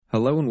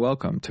Hello and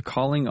welcome to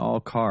Calling All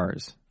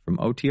Cars from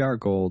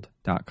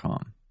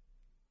OTRGold.com.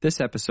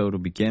 This episode will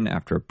begin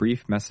after a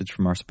brief message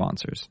from our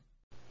sponsors.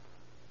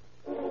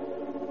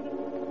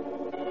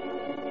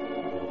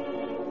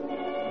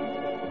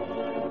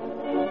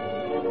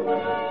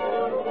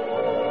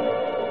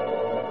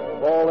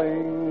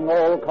 Calling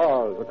All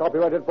Cars, a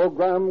copyrighted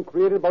program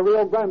created by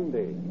Rio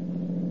Grande.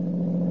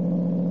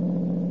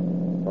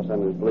 Los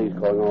Angeles Police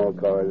calling all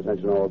cars.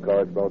 Attention all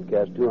cars,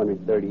 broadcast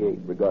 238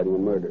 regarding a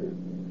murder.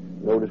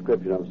 No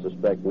description of a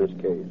suspect in this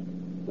case.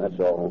 That's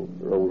all.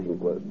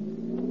 Rosenquist.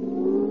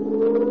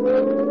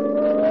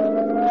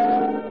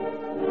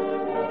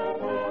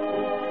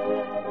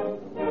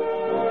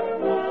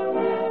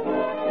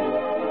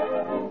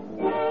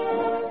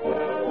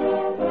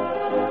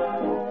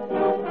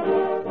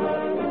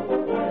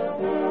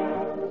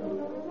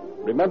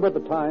 Remember the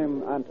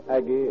time Aunt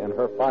Aggie and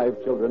her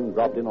 5 children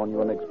dropped in on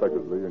you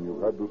unexpectedly and you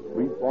had to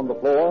sleep on the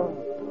floor?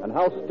 And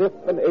how stiff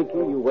and achy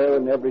you were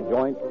in every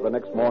joint the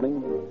next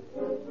morning?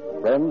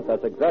 Friends,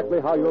 that's exactly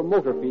how your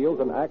motor feels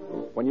and acts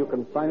when you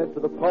consign it to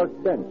the park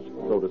bench,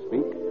 so to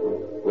speak,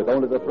 with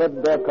only the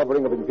threadbare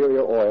covering of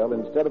inferior oil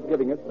instead of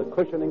giving it the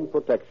cushioning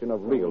protection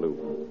of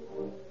Realuve.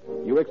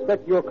 You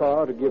expect your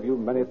car to give you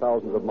many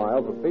thousands of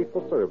miles of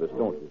faithful service,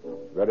 don't you?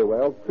 Very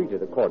well, treat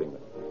it accordingly.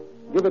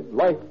 Give it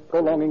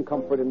life-prolonging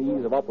comfort and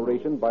ease of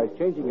operation by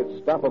changing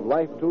its staff of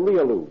life to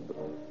Realuve,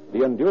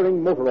 the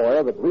enduring motor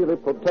oil that really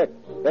protects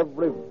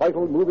every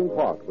vital moving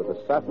part with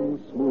a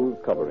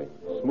satin-smooth covering.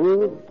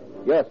 Smooth?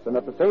 Yes, and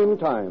at the same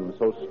time,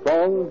 so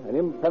strong and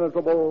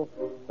impenetrable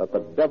that the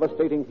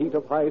devastating heat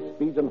of high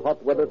speeds and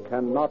hot weather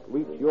cannot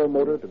reach your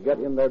motor to get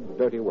in their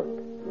dirty work.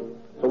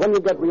 So when you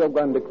get Rio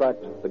Grande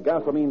cracked, the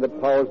gasoline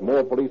that powers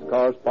more police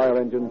cars, fire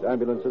engines,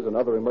 ambulances, and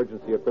other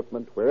emergency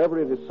equipment, wherever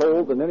it is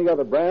sold than any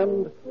other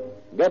brand,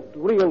 get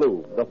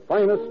Realuve, the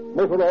finest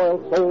motor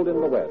oil sold in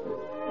the West.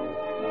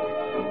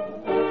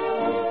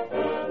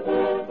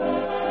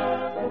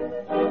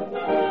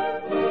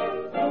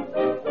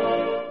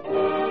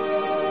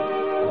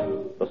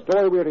 The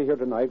story we are to hear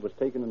tonight was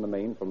taken in the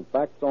main from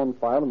facts on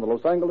file in the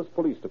Los Angeles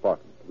Police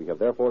Department. We have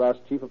therefore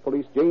asked Chief of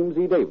Police James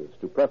E. Davis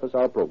to preface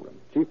our program.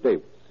 Chief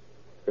Davis.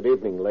 Good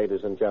evening,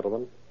 ladies and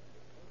gentlemen.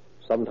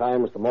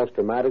 Sometimes the most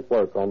dramatic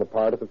work on the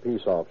part of a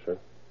peace officer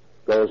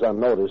goes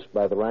unnoticed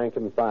by the rank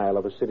and file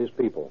of a city's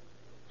people,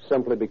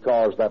 simply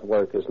because that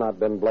work has not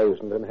been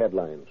blazoned in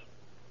headlines.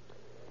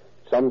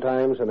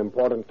 Sometimes an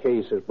important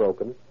case is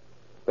broken,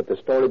 but the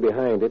story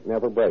behind it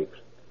never breaks.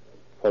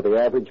 For the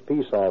average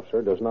peace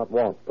officer does not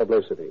want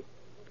publicity.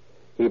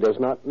 He does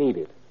not need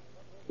it.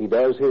 He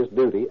does his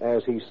duty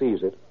as he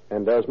sees it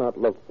and does not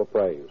look for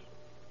praise.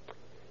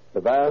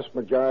 The vast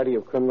majority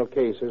of criminal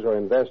cases are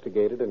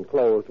investigated and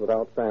closed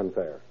without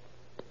fanfare.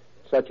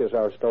 Such is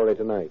our story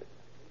tonight.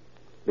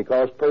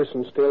 Because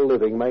persons still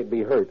living might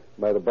be hurt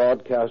by the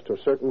broadcast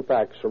of certain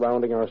facts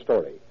surrounding our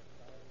story,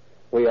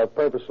 we have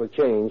purposely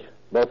changed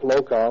both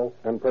locale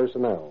and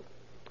personnel.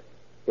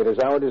 It is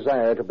our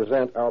desire to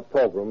present our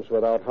programs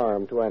without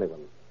harm to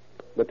anyone,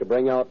 but to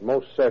bring out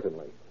most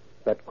certainly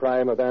that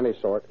crime of any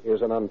sort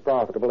is an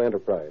unprofitable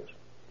enterprise.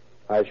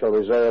 I shall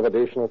reserve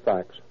additional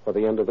facts for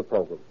the end of the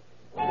program.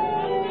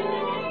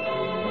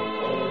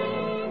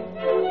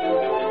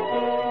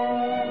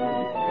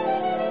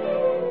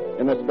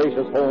 In a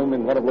spacious home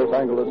in one of Los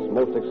Angeles'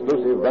 most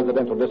exclusive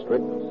residential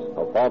districts,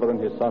 a father and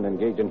his son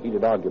engage in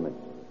heated argument.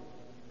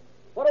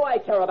 What do I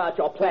care about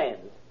your plans?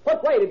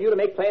 What right have you to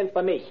make plans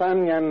for me?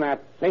 Son, you're not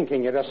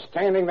thinking. You're just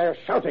standing there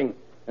shouting.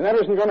 And that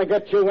isn't going to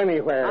get you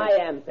anywhere. I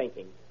am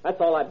thinking.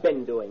 That's all I've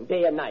been doing,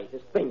 day and night,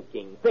 is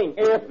thinking.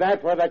 If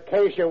that were the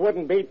case, you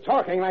wouldn't be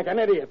talking like an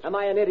idiot. Am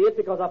I an idiot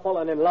because I've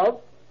fallen in love?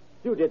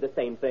 You did the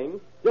same thing.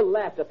 You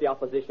laughed at the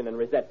opposition and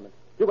resentment.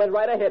 You went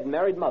right ahead and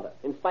married Mother,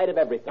 in spite of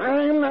everything.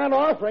 I'm not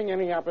offering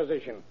any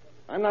opposition.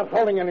 I'm not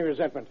holding any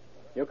resentment.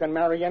 You can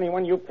marry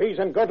anyone you please,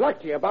 and good luck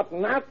to you, but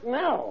not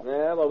now.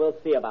 Yeah, well, we'll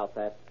see about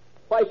that.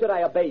 Why should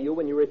I obey you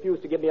when you refuse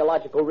to give me a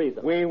logical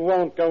reason? We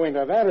won't go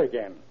into that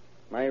again.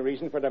 My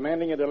reason for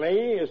demanding a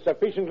delay is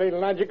sufficiently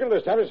logical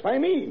to satisfy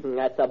me.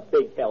 That's a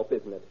big help,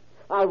 isn't it?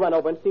 I'll run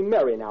over and see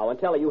Mary now and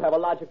tell her you have a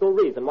logical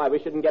reason why we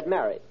shouldn't get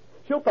married.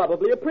 She'll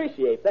probably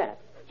appreciate that.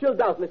 She'll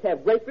doubtless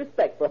have great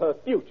respect for her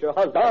future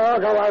husband. Oh,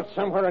 go out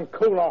somewhere and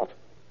cool off.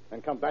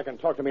 Then come back and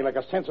talk to me like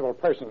a sensible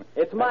person.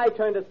 It's my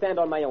turn to stand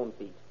on my own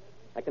feet.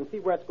 I can see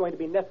where it's going to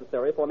be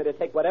necessary for me to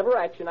take whatever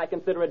action I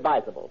consider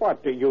advisable.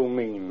 What do you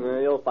mean?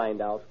 You'll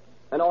find out.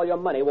 And all your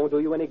money won't do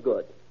you any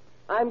good.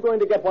 I'm going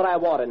to get what I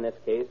want in this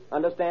case.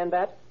 Understand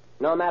that?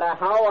 No matter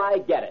how I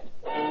get it.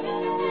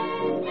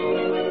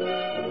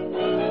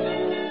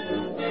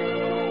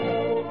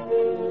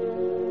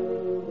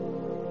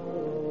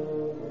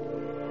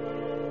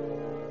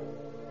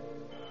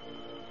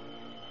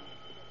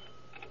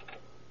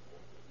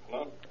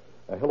 Hello?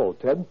 Hello,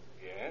 Ted.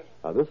 Yes?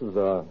 This is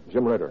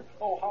Jim Ritter.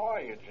 Oh, how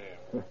are you,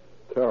 Jim?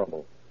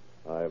 Terrible.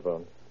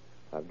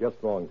 I've guessed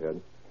wrong,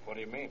 Ted. What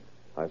do you mean?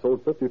 I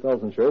sold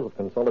 50,000 shares of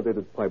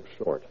Consolidated Pipe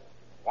short.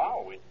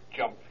 Wow, it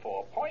jumped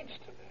 4 points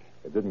today.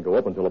 It didn't go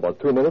up until about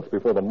 2 minutes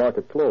before the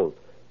market closed.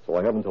 so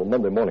I have until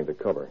Monday morning to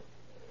cover.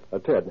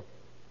 Ted,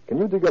 can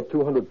you dig up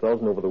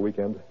 $200,000 over the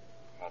weekend?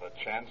 Not a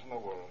chance in the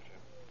world,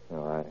 Jim.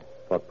 No, I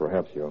thought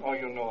perhaps you... Oh,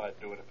 you know I'd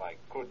do it if I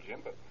could, Jim,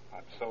 but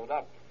I'm sewed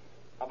up.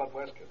 How about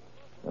Westcott?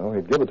 Well,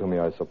 he'd give it to me,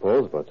 I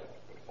suppose, but...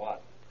 With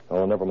what?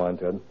 Oh, never mind,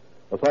 Ted.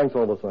 Thanks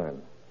all the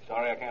same.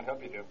 Sorry I can't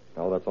help you, Jim.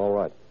 Oh, that's all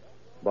right.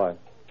 Bye.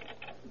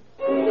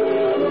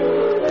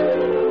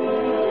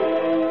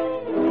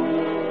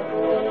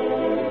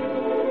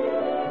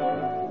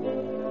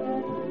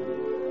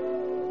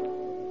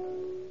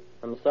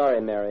 I'm sorry,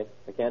 Mary.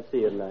 I can't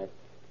see you tonight.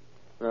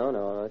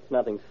 No, it's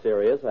nothing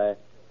serious.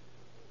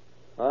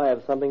 I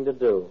have something to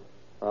do.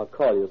 I'll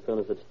call you as soon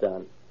as it's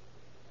done.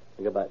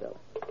 Goodbye, Della.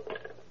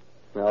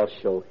 I'll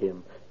show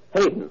him.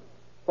 Hayden,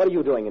 what are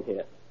you doing in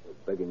here?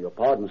 Begging your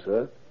pardon,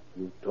 sir.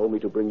 You told me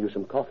to bring you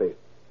some coffee.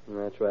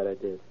 That's right, I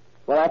did.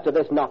 Well, after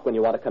this, knock when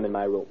you want to come in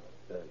my room.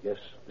 Yes,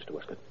 Mr.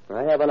 Westcott.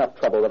 I have enough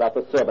trouble without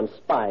the servants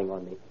spying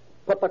on me.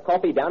 Put the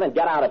coffee down and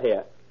get out of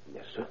here.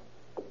 Yes, sir.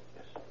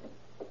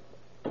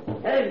 Yes.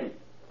 Hayden!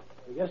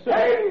 Yes, sir.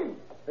 Hayden!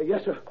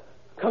 Yes, sir.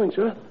 Coming,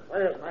 sir.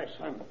 Where's my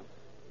son?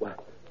 Well,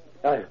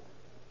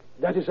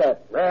 that is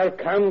Well,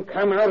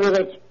 come out of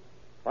it.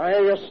 Why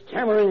are you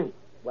stammering?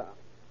 Well,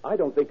 I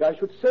don't think I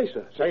should say,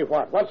 sir. Say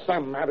what? What's the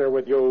matter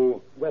with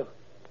you? Well,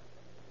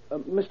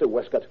 Mr.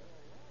 Westcott,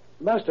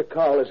 Master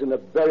Carl is in a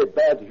very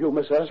bad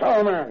humor, sir. So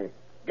am I.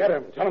 Get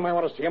him. Tell him I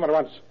want to see him at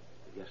once.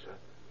 Yes, sir.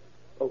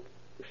 Oh,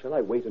 shall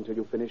I wait until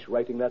you finish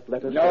writing that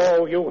letter, sir?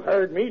 No, you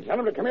heard me. Tell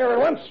him to come here at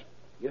once.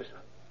 Yes, sir.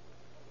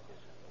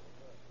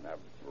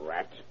 The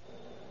rat.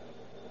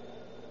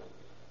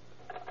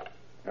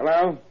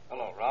 Hello?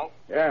 Hello, Ralph.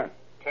 Yeah.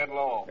 Ted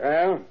Law.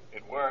 Yeah?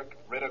 It worked.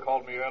 Ritter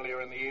called me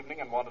earlier in the evening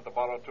and wanted to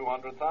borrow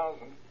 $200,000.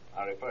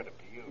 I referred him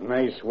to you.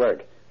 Nice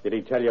work. Did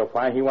he tell you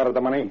why he wanted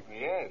the money?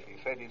 Yes, he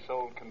said he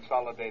sold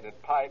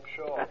Consolidated Pipe,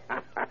 sure.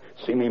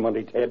 See me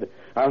Monday, Ted.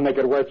 I'll make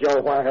it worth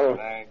your while.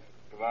 Thanks.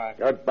 Goodbye.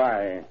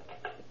 Goodbye.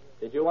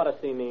 Did you want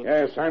to see me?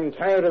 Yes, I'm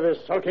tired of this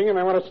sulking and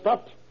I want it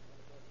stopped.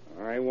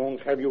 I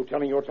won't have you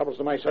telling your troubles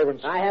to my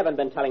servants. I haven't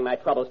been telling my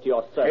troubles to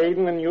your servants.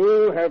 Hayden and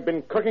you have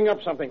been cooking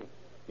up something.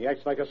 He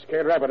acts like a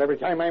scared rabbit every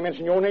time I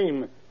mention your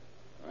name.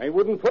 I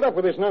wouldn't put up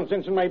with this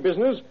nonsense in my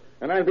business,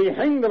 and I'd be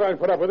hanged if I'd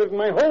put up with it in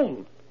my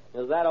home.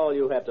 Is that all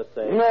you have to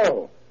say?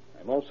 No.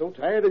 I'm also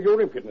tired of your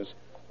impudence,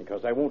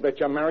 because I won't let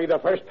you marry the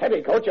first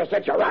petticoat you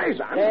set your eyes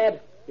on.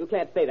 Dad, you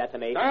can't say that to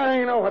me.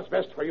 I know what's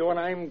best for you, and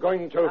I'm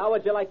going to... How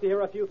would you like to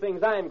hear a few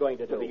things I'm going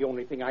to do? The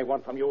only thing I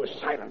want from you is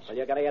silence. Well,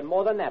 you're going to get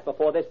more than that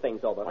before this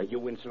thing's over. Are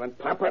you insolent,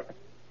 Papa?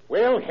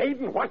 Well,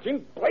 Hayden, what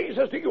in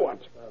blazes do you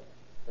want?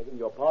 Begging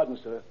your pardon,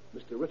 sir.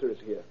 Mr. Ritter is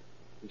here.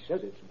 He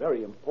says it's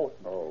very important.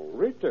 Oh,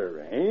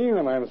 Ritter, eh?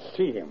 Well, I'll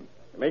see him.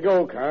 Let me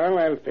go, Carl.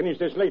 I'll finish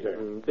this later.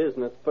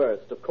 Business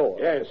first, of course.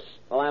 Yes.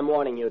 Well, I'm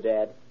warning you,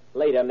 Dad.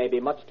 Later may be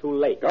much too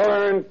late. Go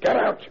on, get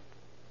out.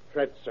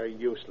 Threats are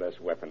useless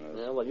weapons.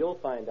 Yeah, well, you'll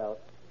find out.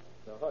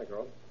 Hi,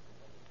 Carl.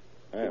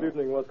 Well, Good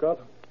evening, Westcott.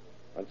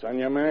 what's on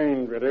your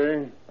mind,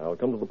 Ritter? I'll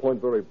come to the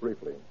point very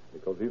briefly,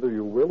 because either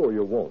you will or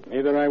you won't.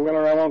 Either I will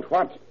or I won't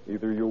what?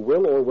 Either you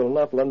will or will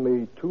not lend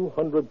me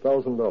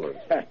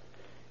 $200,000.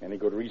 Any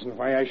good reason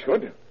why I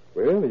should?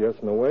 Well, yes,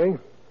 in a way.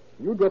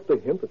 You dropped a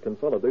hint that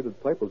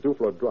Consolidated Pipe was due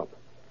for a drop.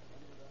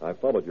 I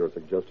followed your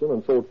suggestion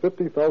and sold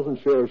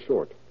 50,000 shares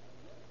short.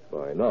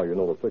 By now, you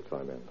know the fix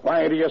I'm in.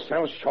 Why do you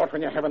sell short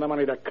when you haven't the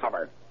money to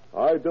cover?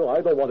 I don't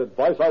want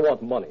advice. I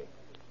want money.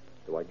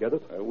 Do I get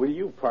it? Will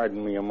you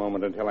pardon me a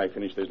moment until I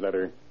finish this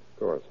letter? Of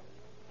course.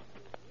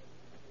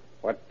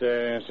 What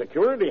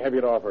security have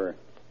you to offer?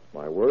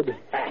 My word.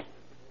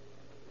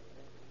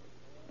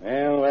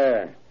 Well,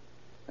 there.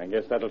 I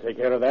guess that'll take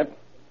care of that.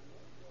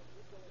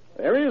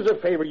 There is a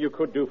favor you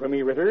could do for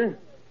me, Ritter,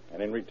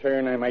 and in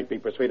return I might be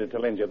persuaded to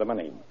lend you the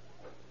money.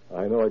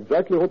 I know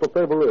exactly what the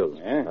favor is,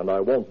 Yeah? and I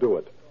won't do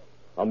it.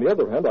 On the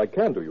other hand, I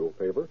can do you a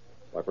favor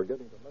by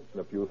forgetting to mention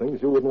a few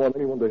things you wouldn't want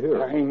anyone to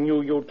hear. I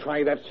knew you'd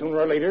try that sooner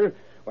or later.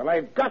 Well,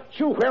 I've got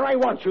you where I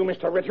want you,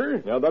 Mr.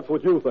 Ritter. Now, that's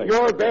what you think.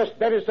 Your best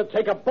bet is to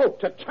take a boat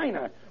to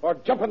China or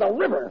jump in the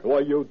river. Why,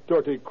 you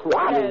dirty crook.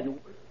 Dad. You...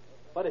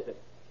 What is it?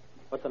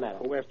 What's the matter?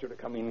 Who asked you to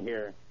come in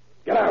here?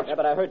 Get out. Yeah,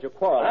 but I heard you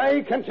quarrel.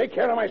 I can take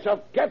care of myself.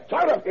 Get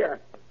out of here.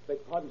 Beg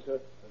pardon, sir.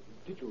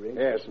 Did you ring?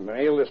 Yes,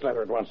 mail this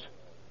letter at once.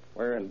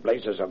 Where in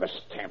blazes are the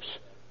stamps?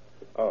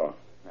 Oh,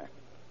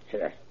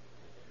 here.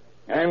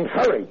 And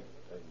hurry.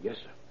 Yes,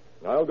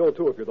 sir. I'll go,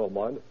 too, if you don't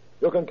mind.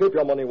 You can keep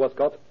your money,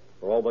 Westcott,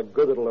 for all the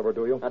good it'll ever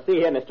do you. Now, see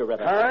here, Mr.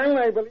 Ritter. Carl,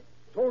 I believe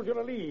I told you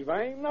to leave.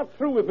 I'm not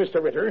through with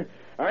Mr. Ritter.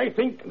 I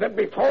think that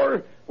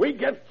before we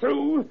get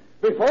through,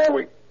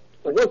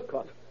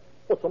 Westcott,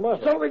 what's the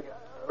matter? Something...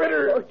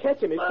 Ritter... Oh,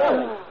 catch him. He's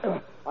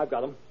falling. I've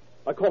got him.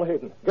 I call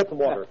Hayden. Get some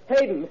water.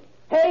 Hayden!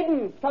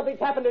 Hayden! Something's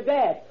happened to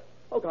Dad.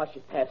 Oh, gosh,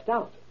 she's passed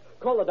out.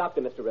 Call the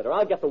doctor, Mr. Ritter.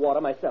 I'll get the water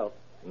myself.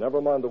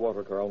 Never mind the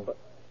water, Carl.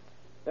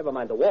 Never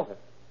mind the water.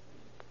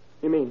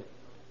 You mean?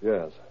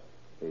 Yes,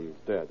 he's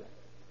dead.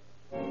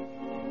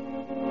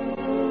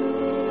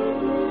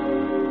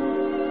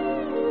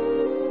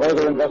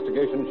 Further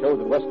investigation showed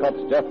that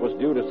Westcott's death was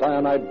due to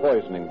cyanide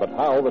poisoning, but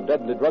how the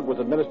deadly drug was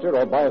administered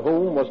or by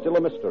whom was still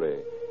a mystery.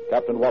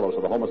 Captain Wallace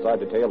of the homicide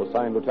detail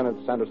assigned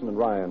Lieutenants Sanderson and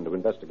Ryan to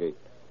investigate.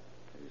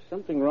 There's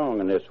something wrong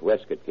in this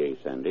Westcott case,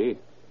 Andy.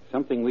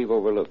 Something we've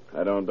overlooked.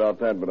 I don't doubt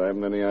that, but I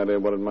haven't any idea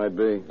what it might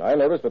be. I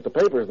noticed that the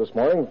papers this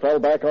morning fell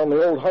back on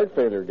the old heart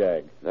failure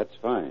gag. That's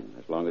fine.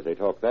 As long as they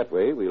talk that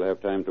way, we'll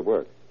have time to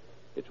work.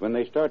 It's when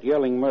they start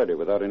yelling murder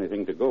without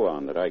anything to go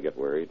on that I get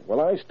worried. Well,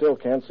 I still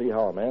can't see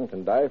how a man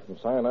can die from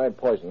cyanide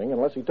poisoning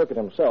unless he took it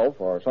himself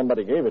or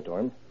somebody gave it to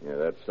him. Yeah,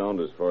 that's sound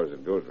as far as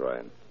it goes,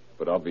 Ryan.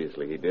 But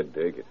obviously he did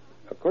take it.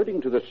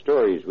 According to the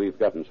stories we've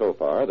gotten so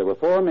far, there were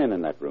 4 men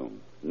in that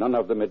room. None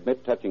of them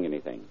admit touching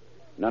anything.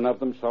 None of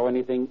them saw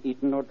anything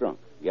eaten or drunk.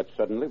 Yet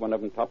suddenly one of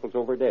them topples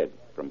over dead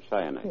from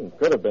cyanide.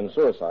 Could have been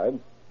suicide.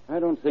 I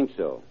don't think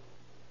so.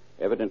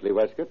 Evidently,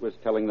 Westcott was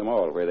telling them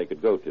all where they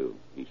could go to.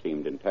 He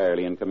seemed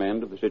entirely in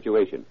command of the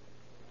situation.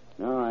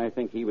 No, I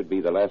think he would be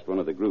the last one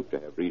of the group to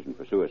have reason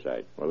for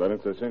suicide. Well, then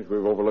it's a cinch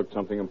we've overlooked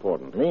something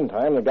important.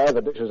 Meantime, the guy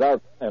that dishes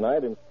out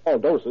cyanide in small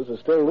doses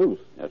is still loose.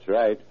 That's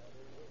right.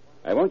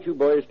 I want you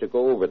boys to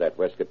go over that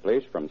Westcott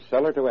place from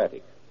cellar to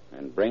attic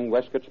and bring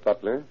Westcott's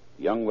butler,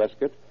 young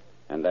Westcott,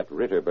 and that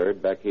Ritter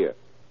bird back here.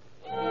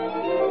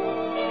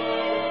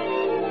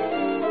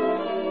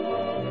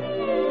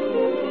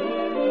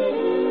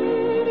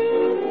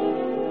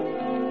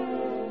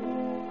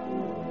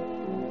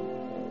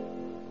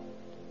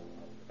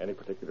 Any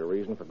particular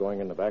reason for going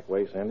in the back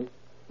way, Sandy?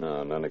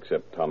 No, none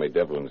except Tommy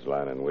Devlin's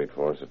lying in wait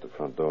for us at the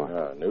front door.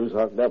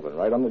 Newshawk Devlin,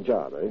 right on the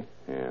job, eh?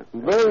 Yeah.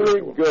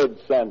 Very good,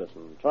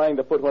 Sanderson. Trying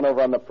to put one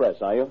over on the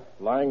press, are you?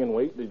 Lying in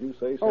wait, did you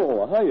say so?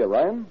 Oh, hiya,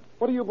 Ryan.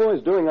 What are you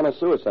boys doing on a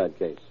suicide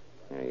case?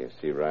 Yeah, you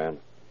see, Ryan,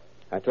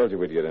 I told you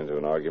we'd get into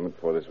an argument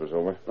before this was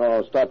over.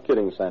 Oh, stop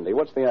kidding, Sandy.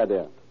 What's the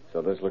idea?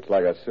 So this looks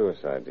like a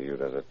suicide to you,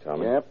 does it,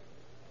 Tommy? Yep.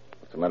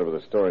 What's the matter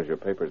with the stories your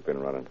paper's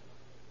been running?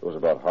 Those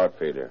about heart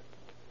failure.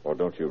 Or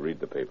don't you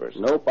read the papers?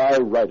 Nope, I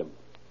write them.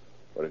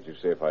 What did you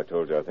say if I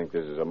told you I think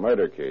this is a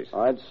murder case?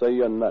 I'd say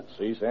you're nuts.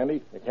 See,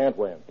 Sandy? You can't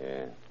win.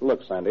 Yeah.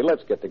 Look, Sandy,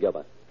 let's get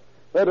together.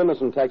 That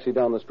innocent taxi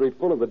down the street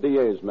full of the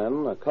DA's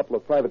men, a couple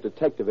of private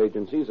detective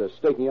agencies are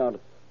staking out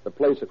the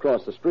place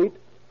across the street.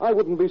 I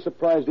wouldn't be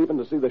surprised even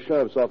to see the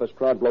sheriff's office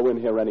crowd blow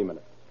in here any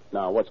minute.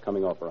 Now, what's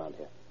coming off around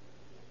here?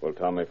 Well,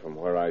 Tommy, from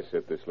where I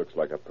sit, this looks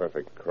like a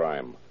perfect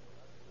crime.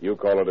 You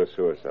call it a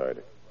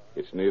suicide.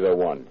 It's neither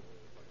one.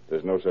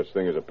 There's no such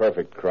thing as a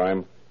perfect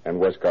crime, and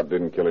Westcott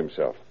didn't kill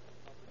himself.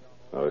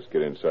 Now, let's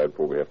get inside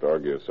before we have to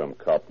argue with some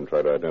cop and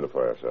try to identify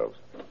ourselves.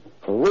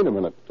 Well, wait a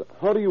minute.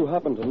 How do you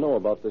happen to know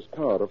about this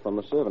corridor from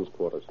the servants'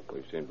 quarters?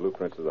 We've seen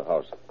blueprints of the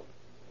house.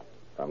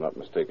 If I'm not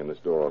mistaken, this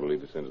door ought to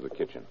lead us into the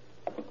kitchen.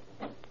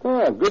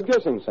 Ah, good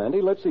guessing,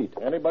 Sandy. Let's eat.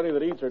 Anybody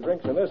that eats or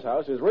drinks in this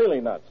house is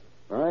really nuts.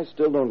 I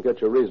still don't get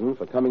your reason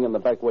for coming in the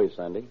back way,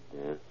 Sandy.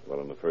 Yeah? Well,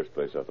 in the first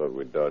place, I thought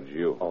we'd dodge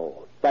you.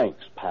 Oh,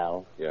 thanks,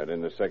 pal. Yeah, and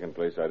in the second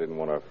place, I didn't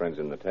want our friends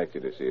in the taxi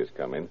to see us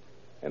come in.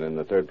 And in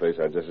the third place,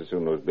 I'd just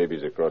assume those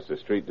babies across the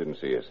street didn't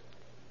see us.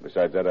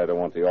 Besides that, I don't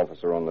want the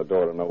officer on the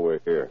door to know we're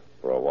here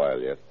for a while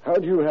yet.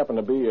 How'd you happen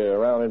to be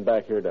around in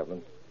back here,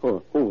 Devlin?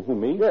 Who,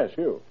 me? Yes,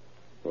 you.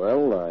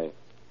 Well, I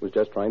was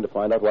just trying to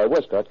find out why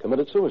Westcott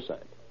committed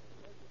suicide.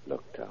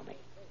 Look, Tommy.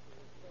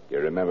 You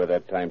remember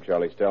that time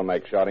Charlie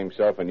Stelmach shot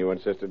himself and you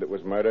insisted it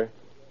was murder?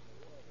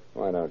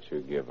 Why don't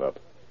you give up?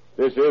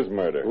 This is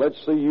murder.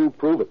 Let's see you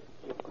prove it.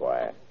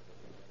 Quiet.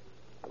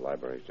 The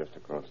library's just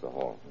across the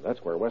hall.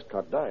 That's where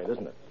Westcott died,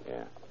 isn't it?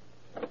 Yeah.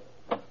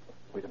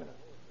 Wait a minute.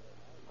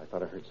 I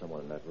thought I heard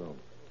someone in that room.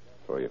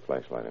 Throw your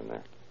flashlight in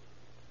there.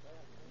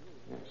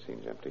 Yeah,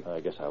 seems empty.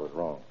 I guess I was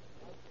wrong.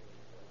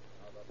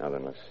 Now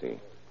then, let's see.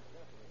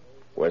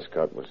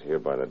 Westcott was here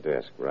by the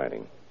desk,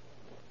 writing.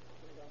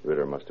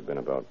 Ritter must have been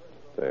about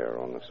there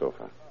on the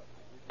sofa.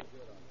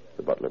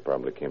 The butler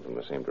probably came from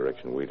the same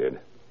direction we did.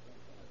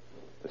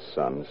 The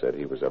son said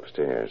he was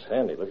upstairs.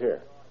 Sandy, look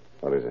here.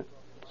 What is it?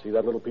 See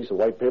that little piece of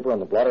white paper on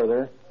the blotter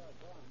there?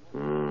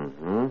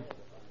 Mm-hmm.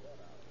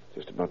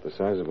 Just about the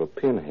size of a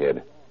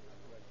pinhead.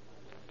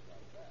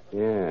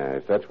 Yeah,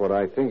 if that's what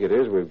I think it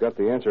is, we've got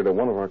the answer to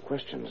one of our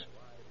questions.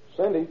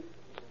 Sandy,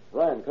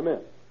 Ryan, come in.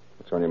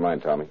 What's on your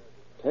mind, Tommy?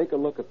 Take a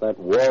look at that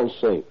wall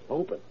safe.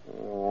 Open.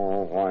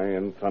 Oh, why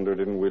in thunder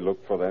didn't we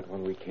look for that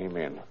when we came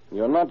in?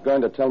 You're not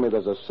going to tell me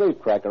there's a safe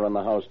cracker in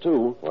the house,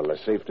 too. Well, the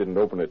safe didn't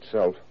open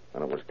itself,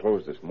 and it was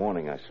closed this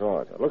morning. I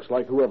saw it. It looks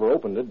like whoever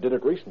opened it did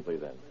it recently,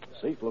 then.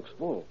 The safe looks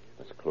full.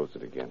 Let's close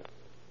it again.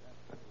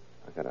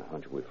 I got a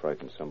hunch we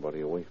frightened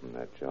somebody away from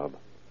that job.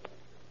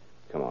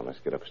 Come on, let's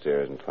get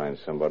upstairs and find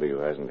somebody who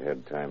hasn't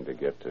had time to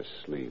get to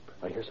sleep.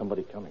 I hear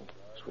somebody coming.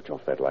 Switch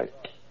off that light.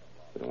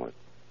 We don't want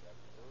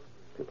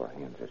to slip our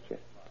hands just yet.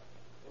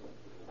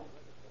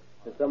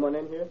 Is someone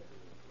in here?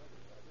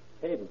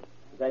 Hayden,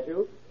 is that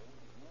you?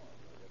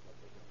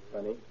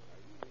 Funny.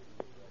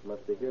 You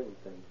must be hearing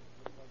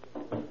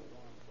things.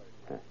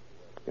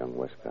 Young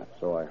Westcott.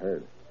 So I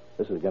heard.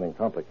 This is getting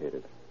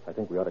complicated. I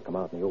think we ought to come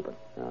out in the open.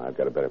 No, I've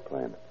got a better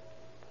plan.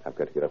 I've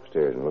got to get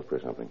upstairs and look for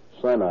something.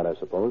 Cyanide, I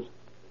suppose.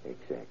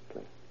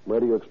 Exactly. Where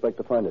do you expect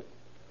to find it?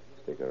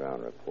 Stick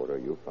around, reporter.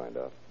 You'll find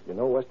out. You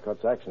know,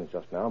 Westcott's actions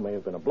just now may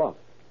have been a bluff.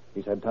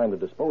 He's had time to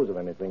dispose of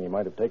anything he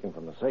might have taken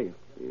from the safe.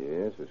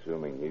 Yes,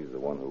 assuming he's the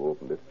one who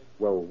opened it.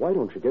 Well, why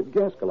don't you get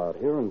Gaskell out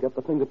here and get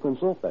the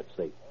fingerprints off that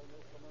safe?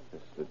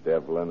 Mr.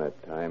 Devlin,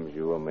 at times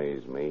you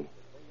amaze me.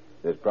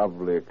 There's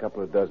probably a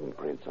couple of dozen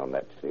prints on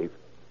that safe,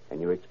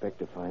 and you expect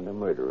to find a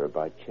murderer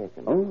by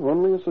checking. Oh,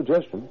 only a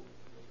suggestion.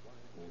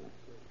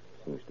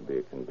 Seems to be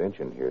a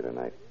convention here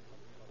tonight.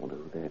 Wonder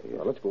who that is.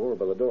 Now, let's go over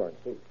by the door and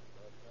see.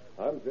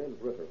 I'm James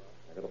Ritter.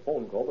 I got a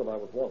phone call that I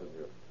was wanted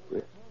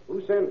here.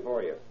 Who sent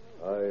for you?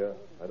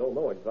 I don't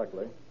know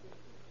exactly.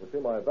 You see,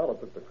 my valet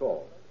took the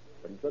call,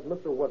 but he said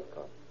Mr.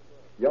 Westcott,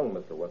 young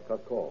Mr.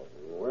 Westcott, called.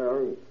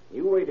 Well,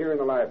 you wait here in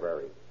the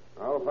library.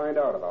 I'll find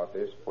out about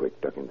this. Quick,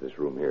 duck into this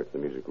room here. It's the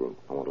music room.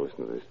 I want to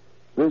listen to this.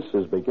 This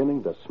is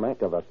beginning to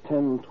smack of a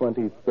 10,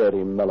 20,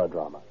 30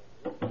 melodrama.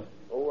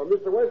 Oh,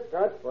 Mr.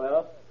 Westcott.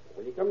 Well?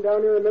 Will you come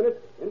down here a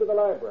minute? Into the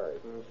library.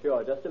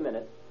 Sure, just a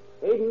minute.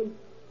 Hayden,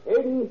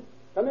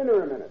 come in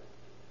here a minute.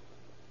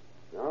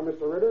 Now,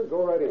 Mr. Ritter,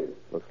 go right in.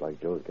 Looks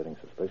like Joe's getting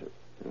suspicious.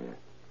 Yeah.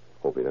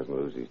 Hope he doesn't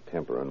lose his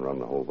temper and run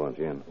the whole bunch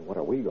in. What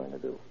are we going to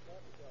do?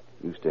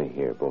 You stay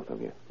here, both of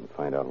you, and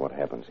find out what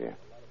happens here.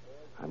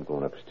 I'm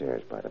going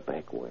upstairs by the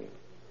back way.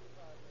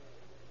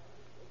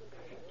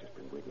 I've just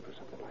been waiting for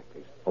something like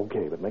this.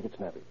 Okay, but make it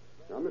snappy.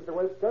 Now, Mr.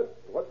 Westcott,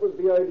 what was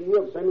the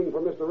idea of sending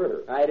for Mr.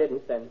 Ritter? I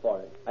didn't send for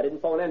him. I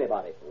didn't phone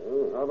anybody.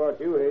 How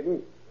about you,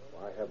 Hayden?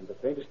 I haven't the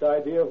faintest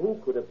idea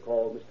who could have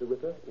called Mr.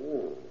 Ritter.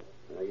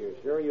 Are you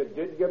sure you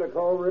did get a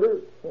call,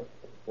 Ritter?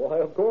 Why,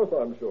 of course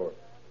I'm sure.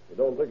 You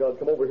don't think I'd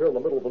come over here in the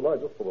middle of the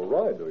night just for the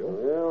ride, do you?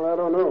 Well, I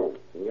don't know.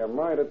 You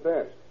might at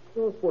that.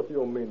 Just what do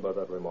you mean by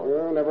that remark?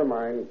 Well, never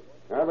mind.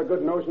 I have a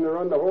good notion to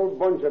run the whole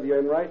bunch of you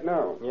in right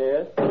now.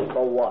 Yes?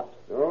 For what?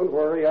 Don't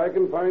worry, I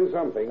can find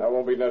something. That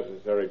won't be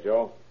necessary,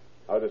 Joe.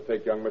 I'll just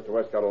take young Mr.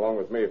 Westcott along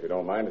with me, if you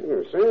don't mind.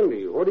 Here,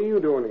 Sandy, what are you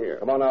doing here?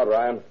 Come on out,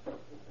 Ryan.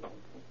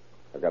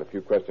 I've got a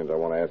few questions I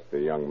want to ask the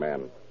young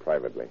man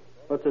privately.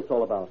 What's this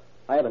all about?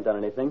 I haven't done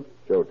anything.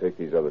 Joe, take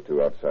these other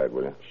two outside,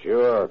 will you?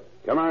 Sure.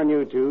 Come on,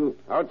 you two.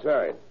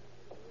 Outside.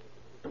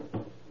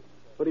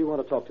 What do you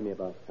want to talk to me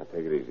about? Now,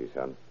 take it easy,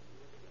 son.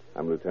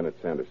 I'm Lieutenant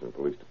Sanderson,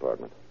 Police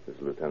Department. This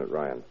is Lieutenant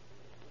Ryan.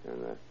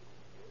 And,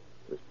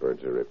 this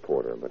bird's a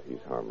reporter, but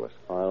he's harmless.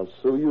 I'll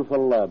sue you for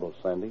libel,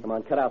 Sandy. Come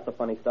on, cut out the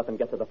funny stuff and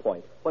get to the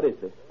point. What is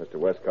this? Mr.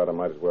 Westcott, I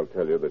might as well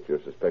tell you that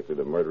you're suspected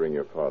of murdering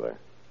your father.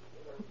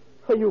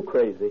 Are you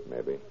crazy?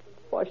 Maybe.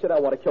 Why should I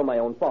want to kill my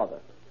own father?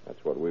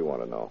 That's what we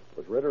want to know.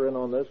 Was Ritter in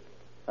on this?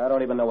 I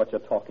don't even know what you're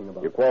talking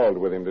about. You quarreled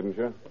with him, didn't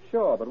you?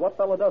 Sure, but what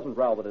fellow doesn't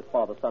row with his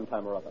father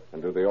sometime or other?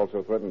 And do they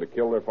also threaten to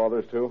kill their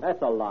fathers, too?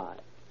 That's a lie.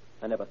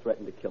 I never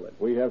threatened to kill him.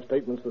 We have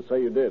statements that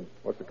say you did.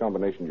 What's the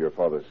combination to your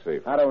father's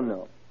safe? I don't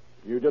know.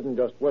 You didn't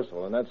just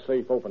whistle, and that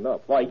safe opened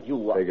up. Why,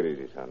 you... Take it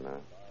easy, son, now.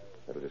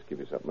 That'll just give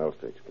you something else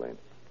to explain.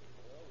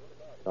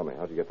 Tell me,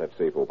 how'd you get that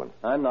safe open?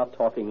 I'm not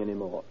talking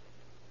anymore.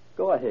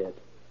 Go ahead.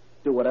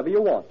 Do whatever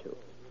you want to.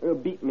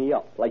 Beat me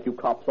up, like you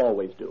cops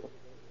always do.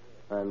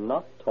 I'm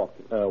not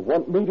talking.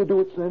 Want me to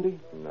do it, Sandy?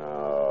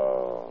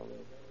 No.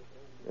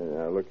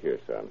 Now, look here,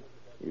 son.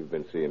 You've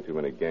been seeing too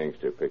many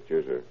gangster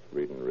pictures or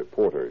reading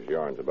reporters'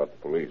 yarns about the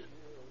police.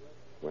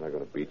 We're not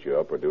going to beat you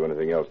up or do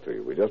anything else to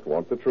you. We just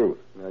want the truth.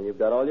 Well, you've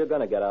got all you're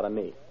going to get out of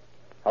me.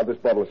 How'd this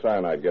bottle of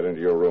cyanide get into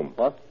your room?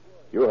 What?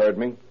 You heard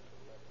me.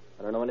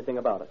 I don't know anything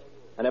about it.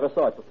 I never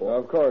saw it before.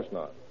 Of course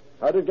not.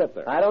 How did it get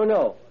there? I don't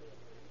know.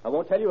 I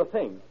won't tell you a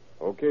thing.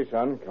 Okay,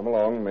 son. Come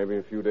along. Maybe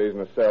a few days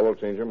in a cell will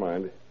change your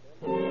mind.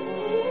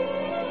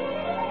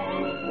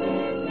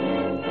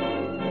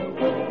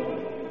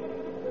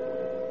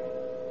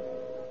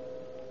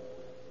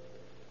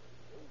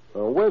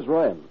 Where's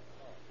Ryan?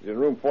 He's in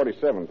room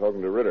 47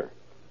 talking to Ritter.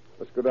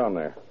 Let's go down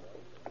there.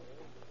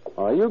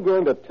 Are you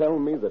going to tell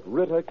me that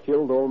Ritter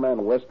killed old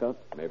man Westcott?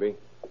 Maybe.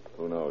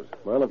 Who knows?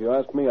 Well, if you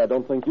ask me, I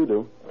don't think you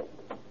do.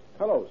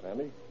 Hello,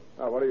 Sandy.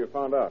 Oh, what have you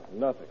found out?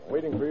 Nothing.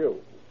 Waiting for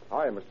you.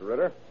 Hi, Mr.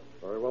 Ritter.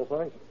 Very well,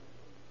 thanks.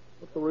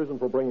 What's the reason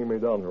for bringing me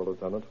down here,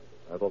 Lieutenant?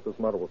 I thought this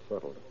matter was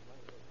settled.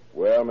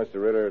 Well,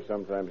 Mr. Ritter,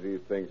 sometimes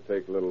these things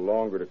take a little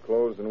longer to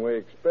close than we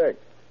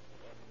expect.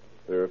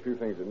 There are a few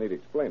things that need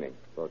explaining.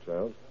 Such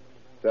as?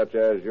 Such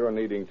as you're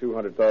needing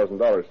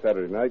 $200,000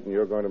 Saturday night, and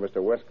you're going to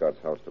Mr. Westcott's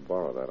house to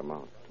borrow that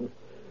amount.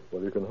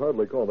 Well, you can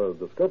hardly call that a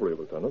discovery,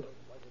 Lieutenant.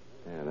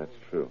 Yeah, that's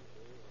true.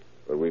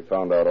 But we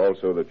found out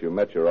also that you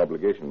met your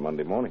obligation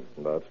Monday morning.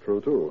 That's true,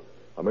 too.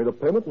 I made a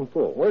payment in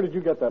full. Where did you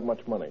get that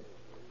much money?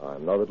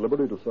 I'm not at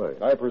liberty to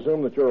say. I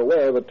presume that you're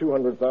aware that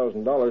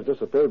 $200,000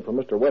 disappeared from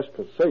Mr.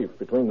 Westcott's safe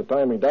between the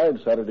time he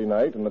died Saturday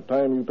night and the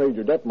time you paid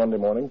your debt Monday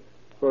morning.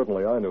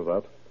 Certainly, I knew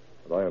that.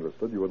 But I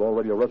understood you had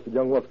already arrested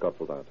young Westcott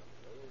for that.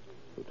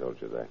 Who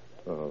told you that?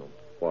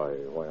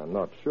 Why, I'm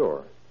not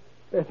sure.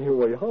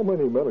 Anyway, how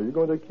many men are you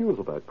going to accuse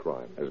of that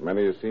crime? As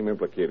many as seem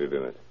implicated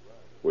in it.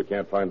 We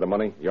can't find the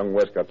money. Young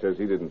Westcott says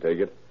he didn't take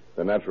it.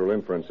 The natural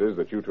inference is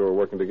that you two are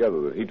working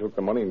together, that he took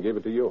the money and gave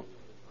it to you.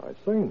 I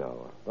say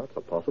now, that's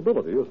a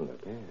possibility, isn't it?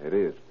 Yeah, it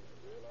is.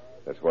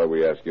 That's why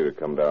we asked you to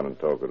come down and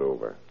talk it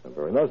over.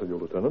 Very nice of you,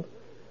 Lieutenant.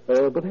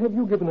 But have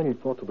you given any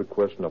thought to the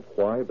question of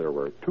why there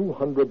were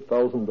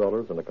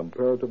 $200,000 in a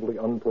comparatively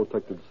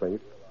unprotected safe?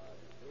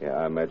 Yeah,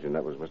 I imagine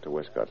that was Mr.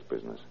 Westcott's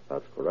business.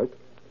 That's correct.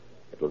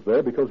 It was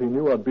there because he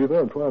knew I'd be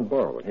there and try and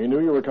borrow it. He knew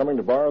you were coming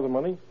to borrow the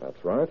money?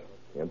 That's right.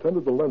 He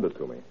intended to lend it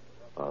to me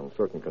on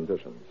certain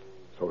conditions.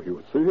 So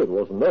you see, it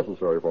wasn't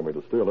necessary for me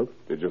to steal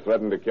it. Did you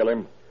threaten to kill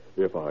him?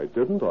 If I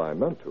didn't, I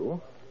meant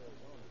to.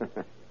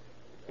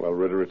 Well,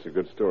 Ritter, it's a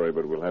good story,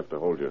 but we'll have to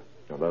hold you.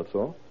 Oh, that's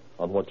all?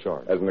 On what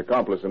charge? As an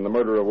accomplice in the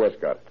murder of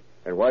Westcott.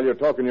 And while you're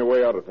talking your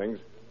way out of things,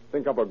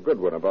 think up a good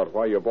one about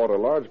why you bought a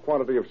large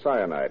quantity of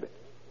cyanide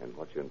and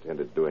what you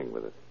intended doing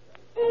with it.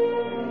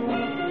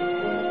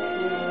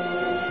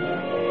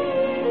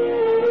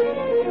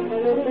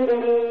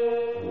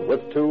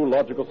 With two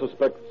logical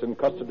suspects in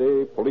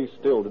custody, police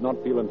still did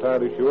not feel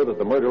entirely sure that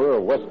the murderer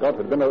of Westcott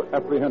had been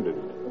apprehended.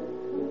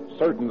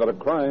 Certain that a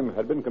crime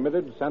had been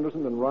committed,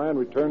 Sanderson and Ryan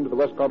returned to the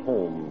Westcott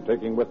home,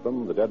 taking with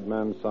them the dead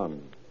man's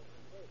son.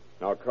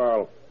 Now,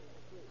 Carl,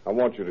 I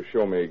want you to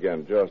show me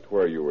again just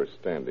where you were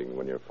standing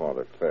when your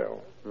father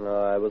fell.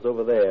 I was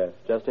over there,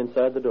 just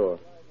inside the door.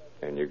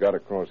 And you got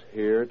across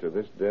here to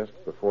this desk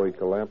before he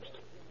collapsed?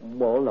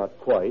 Well, not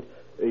quite.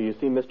 You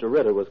see, Mr.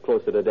 Ritter was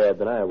closer to Dad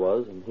than I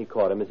was, and he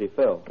caught him as he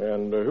fell.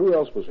 And who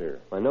else was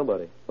here? Why,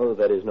 nobody. Oh,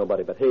 that is,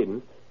 nobody but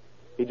Hayden.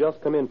 He just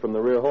come in from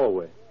the rear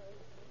hallway.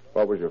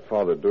 What was your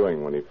father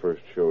doing when he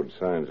first showed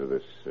signs of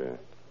this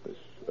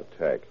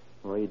attack?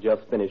 Well, he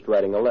just finished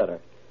writing a letter.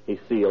 He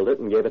sealed it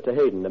and gave it to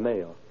Hayden to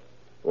mail.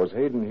 Was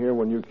Hayden here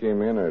when you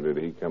came in, or did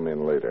he come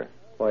in later?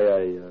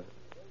 Why,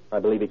 I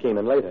believe he came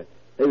in later.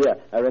 Yeah,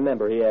 I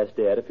remember he asked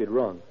Dad if he'd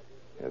rung.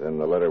 Yeah, then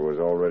the letter was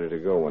all ready to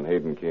go when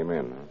Hayden came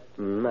in,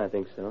 huh? I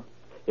think so.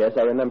 Yes,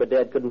 I remember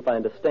Dad couldn't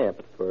find a stamp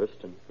at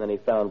first, and then he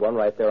found one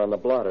right there on the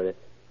blotter.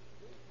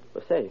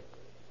 Well, say,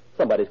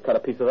 somebody's cut a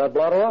piece of that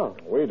blotter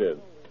out. We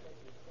did.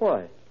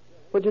 Why?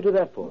 What'd you do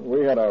that for?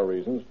 We had our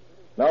reasons.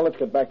 Now let's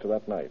get back to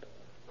that night.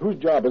 Whose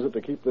job is it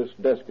to keep this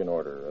desk in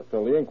order,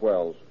 fill the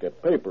inkwells,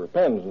 get paper,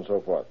 pens, and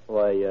so forth?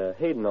 Why,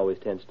 Hayden always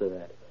tends to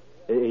that.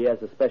 He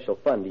has a special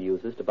fund he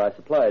uses to buy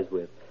supplies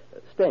with,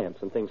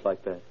 stamps and things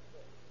like that.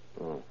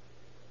 Oh.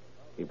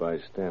 He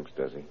buys stamps,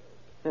 does he?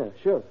 Yeah,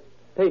 sure.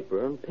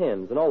 Paper and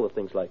pens and all the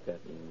things like that.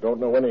 Don't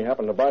know when he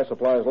happened to buy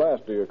supplies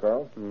last, do you,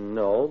 Carl?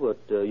 No, but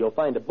you'll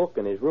find a book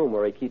in his room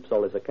where he keeps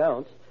all his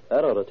accounts.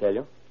 That ought to tell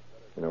you.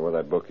 You know where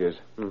that book is?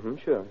 Mm-hmm,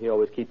 sure. He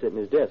always keeps it in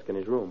his desk in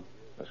his room.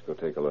 Let's go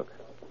take a look.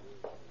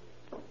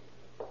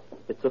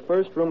 It's the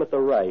first room at the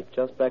right,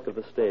 just back of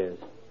the stairs.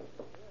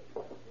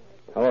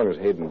 How long has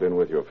Hayden been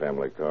with your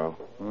family, Carl?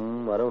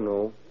 I don't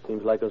know.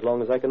 Seems like as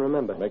long as I can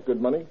remember. Make good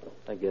money?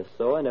 I guess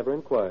so. I never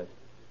inquired.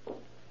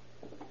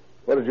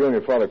 What did you and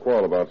your father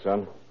quarrel about,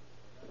 son?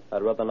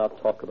 I'd rather not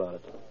talk about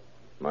it.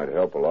 Might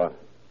help a lot.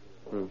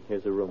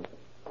 Here's the room.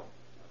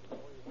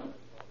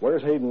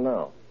 Where's Hayden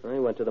now? He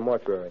went to the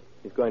mortuary.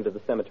 He's going to the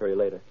cemetery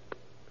later.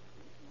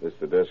 This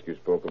the desk you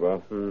spoke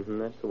about?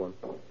 That's the one.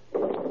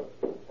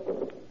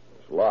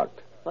 It's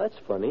locked. Well, that's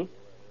funny.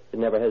 It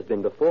never has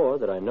been before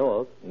that I know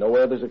of. Know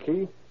where there's a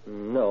key?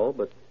 No,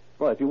 but,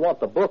 well, if you want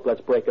the book,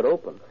 let's break it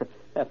open.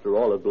 After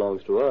all, it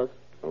belongs to us.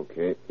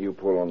 Okay, you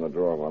pull on the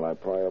drawer while I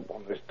pry up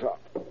on this top.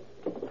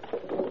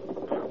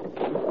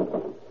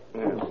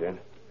 That's it.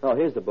 Oh,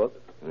 here's the book.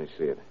 Let me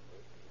see it.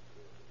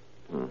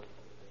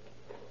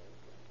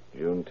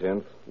 June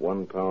 10th,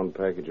 1 pound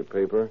package of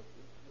paper,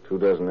 2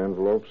 dozen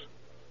envelopes,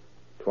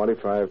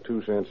 25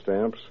 2-cent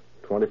stamps,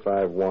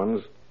 25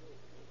 ones,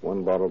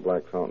 1 bottle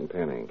black fountain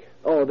pen ink.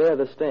 Oh, there are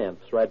the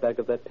stamps, right back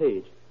of that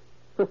page.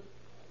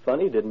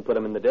 Funny, didn't put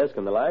them in the desk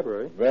in the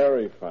library.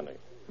 Very funny.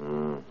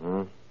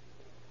 Mm-hmm.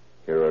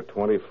 Here are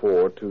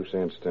 24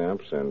 2-cent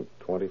stamps and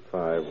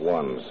 25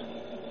 ones.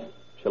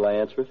 Shall I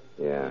answer it?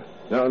 Yeah.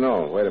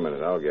 No, wait a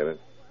minute. I'll get it.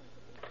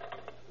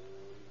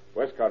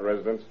 Westcott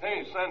residence.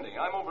 Hey, Sandy,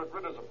 I'm over at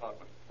Ritter's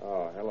apartment.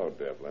 Oh, hello,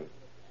 Devlin.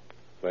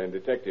 Playing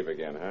detective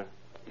again, huh?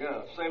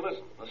 Yeah, say,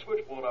 listen, the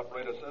switchboard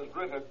operator says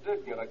Ritter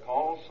did get a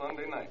call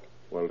Sunday night.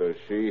 Well, does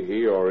she,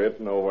 he, or it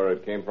know where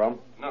it came from?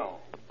 No,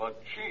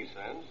 but she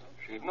says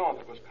she'd know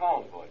if it was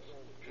Carl's voice.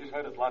 She's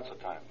heard it lots of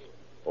times.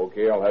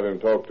 Okay, I'll have him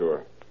talk to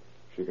her.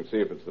 She can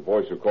see if it's the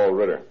voice who called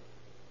Ritter.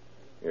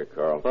 Here,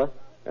 Carl. What?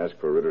 Ask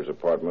for Ritter's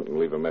apartment and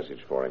leave a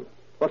message for him.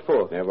 What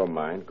for? Never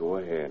mind. Go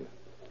ahead.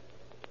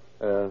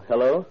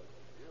 Hello?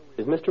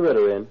 Is Mr.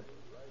 Ritter in?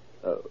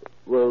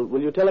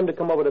 Will you tell him to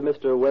come over to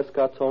Mr.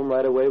 Westcott's home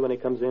right away when he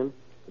comes in?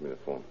 Give me the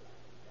phone.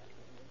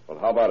 Well,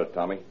 how about it,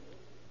 Tommy?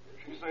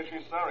 She says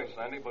she's sorry,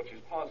 Sandy, but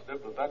she's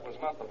positive that was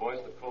not the voice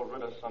that called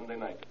Ritter Sunday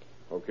night.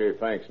 Okay,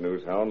 thanks,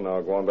 Newshound.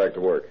 Now go on back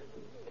to work.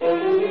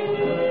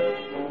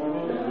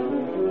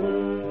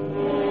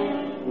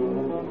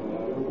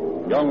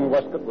 Young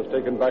Westcott was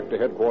taken back to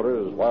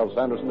headquarters while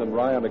Sanderson and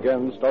Ryan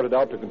again started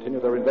out to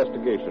continue their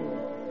investigation.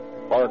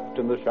 Parked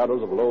in the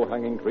shadows of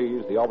low-hanging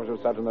trees, the officers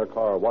sat in their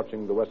car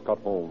watching the Westcott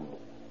home.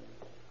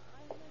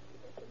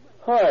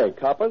 Hi,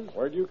 coppers.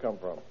 Where'd you come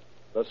from?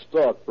 The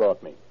stork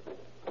brought me.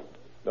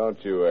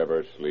 Don't you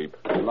ever sleep.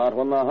 Not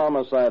when the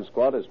homicide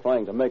squad is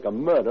trying to make a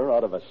murder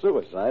out of a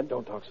suicide.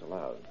 Don't talk so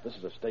loud. This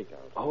is a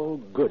stakeout. Oh,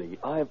 goody.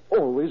 I've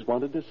always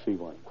wanted to see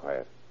one.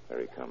 Quiet.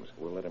 There he comes.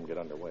 We'll let him get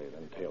underway,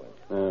 then tail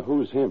him.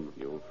 Who's him?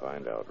 You'll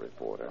find out,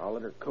 reporter. I'll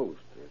let her coast.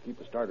 Keep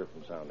the starter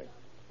from sounding.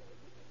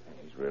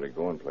 He's really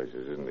going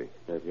places, isn't he?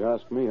 If you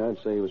ask me, I'd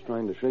say he was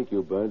trying to shake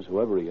you birds,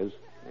 whoever he is.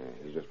 Yeah,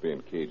 he's just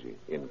being cagey,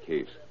 in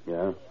case.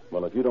 Yeah?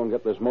 Well, if you don't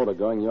get this motor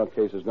going, your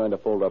case is going to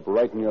fold up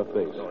right in your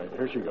face. All right,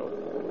 here she goes.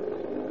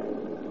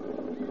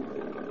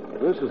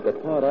 This is the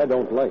part I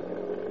don't like.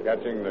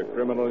 Catching the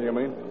criminal, you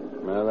mean?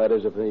 Well, that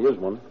is if he is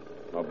one.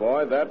 My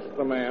boy, that's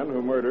the man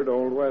who murdered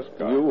old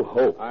Westcott. You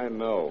hope. I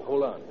know.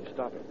 Hold on. He's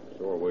stopping.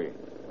 So are we.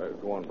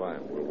 Go on by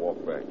him. We'll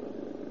walk back.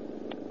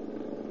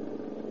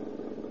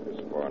 This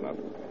is far enough.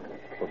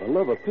 For the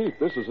love of Pete,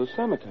 this is a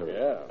cemetery.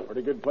 Yeah,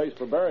 pretty good place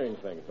for burying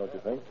things, don't you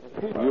think?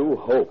 You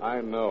hope.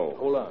 I know.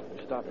 Hold on.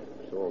 He's stopping.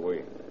 So are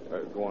we.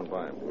 Go on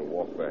by him. We'll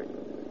walk back.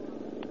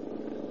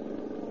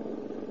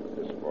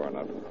 This is far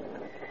enough.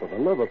 For the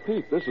love of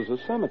Pete, this is a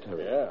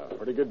cemetery. Yeah,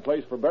 pretty good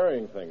place for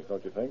burying things,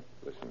 don't you think?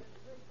 Listen,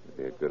 it'd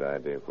be a good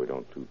idea if we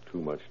don't do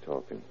too much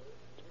talking.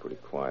 It's pretty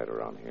quiet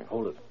around here.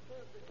 Hold it.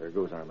 There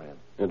goes our man.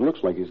 It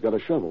looks like he's got a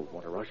shovel.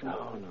 Want to rush him?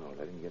 No,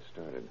 let him get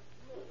started.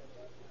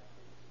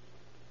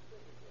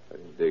 Let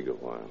him dig a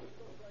while.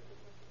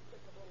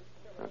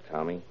 Now,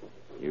 Tommy,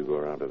 you go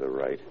around to the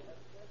right.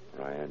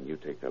 Ryan, you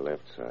take the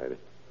left side,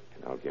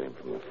 and I'll get him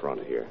from the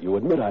front here. You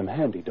admit I'm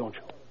handy, don't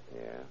you?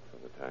 Yeah, for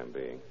the time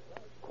being.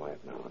 Quiet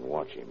now and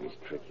watch him. He's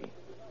tricky.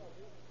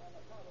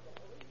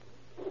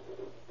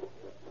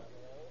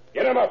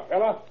 Get him up,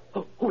 fella.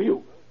 Oh, who are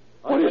you?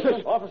 What is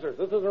this? Officers,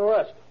 this is an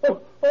arrest.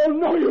 Oh,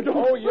 no, you don't.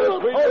 Oh,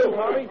 yes, we do,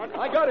 Tommy.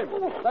 I got him.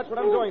 That's what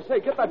I'm doing. Say,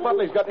 get that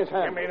bottle he's got in his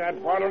hand. Give me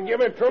that bottle. Give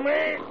it to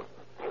me.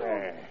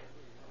 There.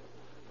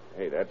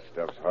 Hey, that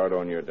stuff's hard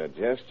on your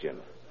digestion.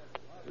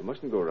 You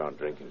mustn't go around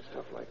drinking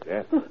stuff like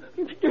that.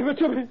 Give it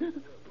to me.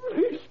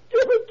 Please,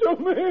 give it to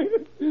me.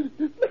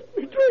 Let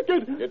me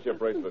drink it. Get your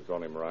bracelets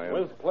on him, Ryan.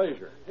 With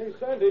pleasure. Hey,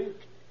 Sandy,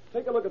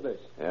 take a look at this.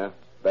 Yeah?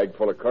 Bag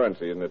full of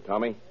currency, isn't it,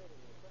 Tommy?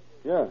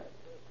 Yeah.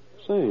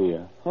 Say,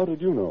 how did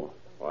you know?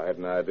 Well, I had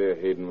an idea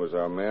Hayden was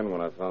our man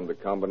when I found the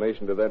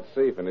combination to that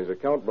safe in his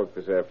account book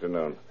this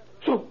afternoon.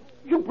 So,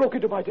 you broke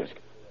into my desk.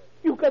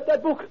 You got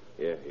that book?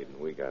 Yeah, Hayden,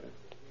 we got it.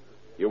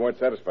 You weren't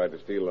satisfied to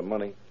steal the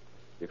money.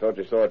 You thought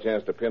you saw a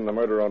chance to pin the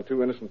murder on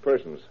two innocent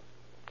persons.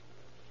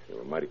 You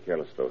were mighty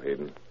careless, though,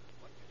 Hayden.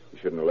 You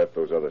shouldn't have left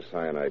those other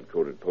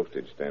cyanide-coated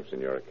postage stamps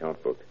in your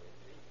account book.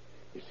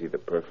 You see, the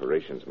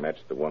perforations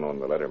matched the one on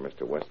the letter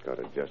Mr. Westcott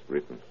had just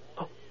written.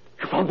 Oh,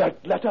 you found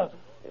that letter?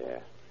 Yeah.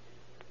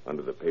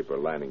 Under the paper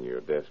lining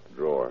your desk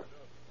drawer.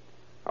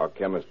 Our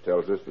chemist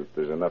tells us that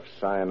there's enough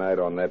cyanide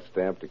on that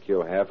stamp to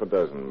kill half a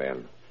dozen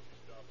men.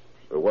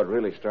 But what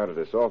really started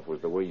us off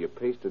was the way you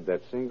pasted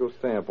that single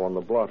stamp on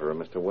the blotter of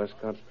Mr.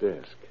 Westcott's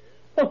desk.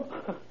 Oh,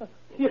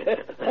 yeah.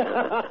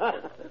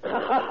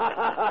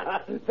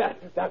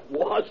 that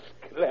was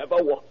clever,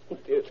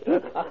 wasn't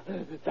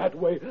it? That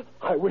way,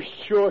 I was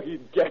sure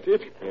he'd get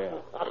it.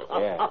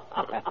 Yeah.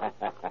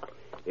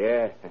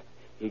 Yeah,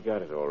 he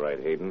got it all right,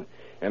 Hayden.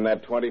 And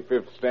that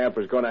 25th stamp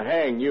is going to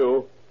hang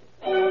you.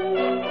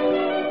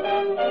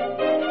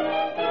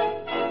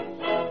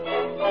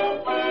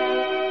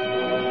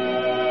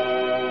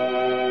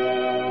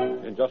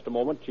 In just a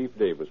moment, Chief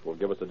Davis will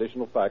give us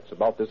additional facts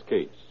about this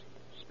case.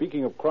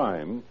 Speaking of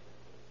crime,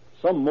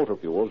 some motor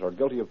fuels are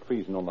guilty of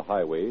treason on the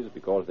highways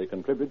because they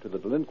contribute to the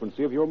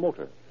delinquency of your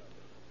motor.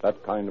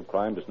 That kind of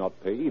crime does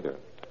not pay either.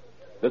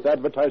 This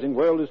advertising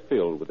world is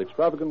filled with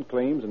extravagant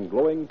claims and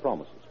glowing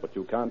promises, but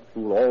you can't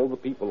fool all the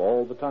people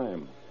all the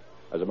time.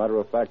 As a matter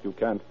of fact, you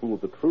can't fool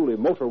the truly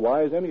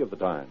motor-wise any of the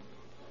time.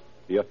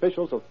 The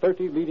officials of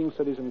 30 leading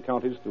cities and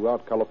counties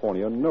throughout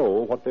California know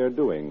what they're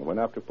doing when,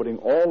 after putting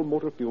all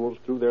motor fuels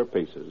through their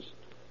paces,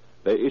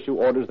 they issue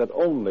orders that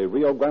only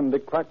Rio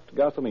Grande cracked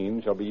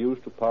gasoline shall be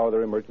used to power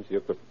their emergency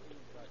equipment.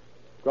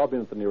 Drop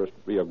in at the nearest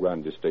Rio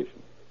Grande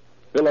station.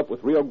 Fill up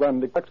with Rio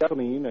Grande cracked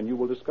gasoline, and you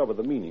will discover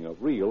the meaning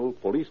of real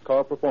police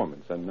car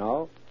performance. And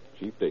now,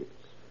 Chief Davis.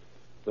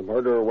 The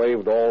murderer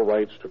waived all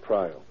rights to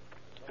trial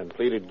and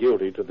pleaded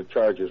guilty to the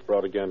charges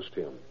brought against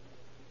him.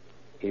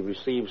 He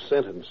received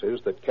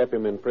sentences that kept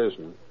him in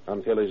prison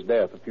until his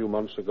death a few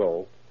months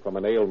ago from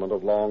an ailment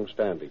of long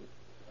standing.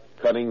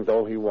 Cunning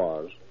though he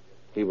was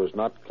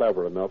not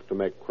clever enough to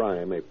make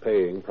crime a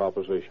paying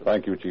proposition.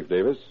 Thank you, Chief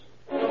Davis.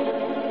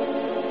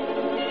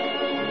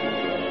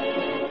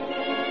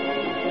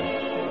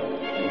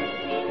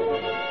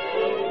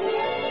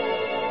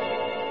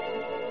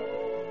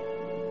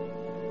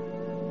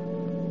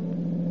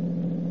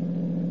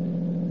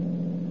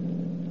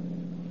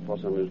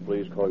 Los Angeles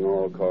Police calling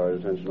all cars,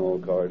 attention all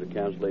cars, a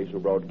cancellation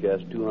of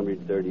broadcast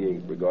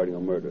 238 regarding a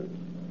murder.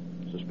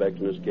 Suspect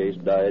in this case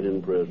died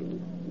in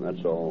prison.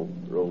 That's all.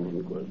 Rolls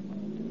and Quist.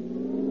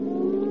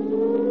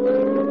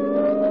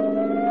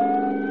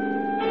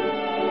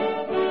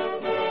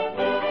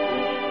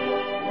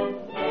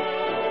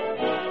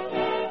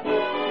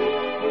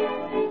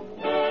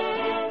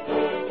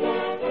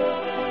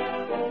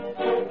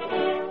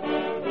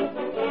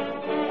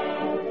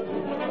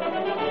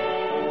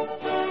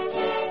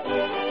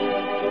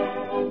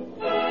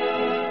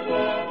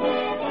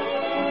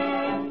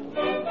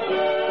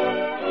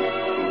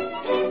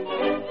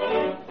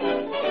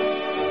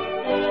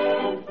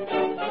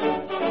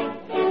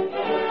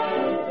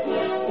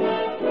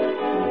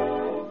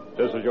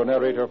 your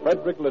narrator,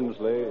 Frederick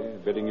Lindsley,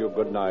 bidding you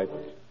good night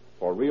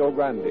for Rio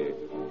Grande.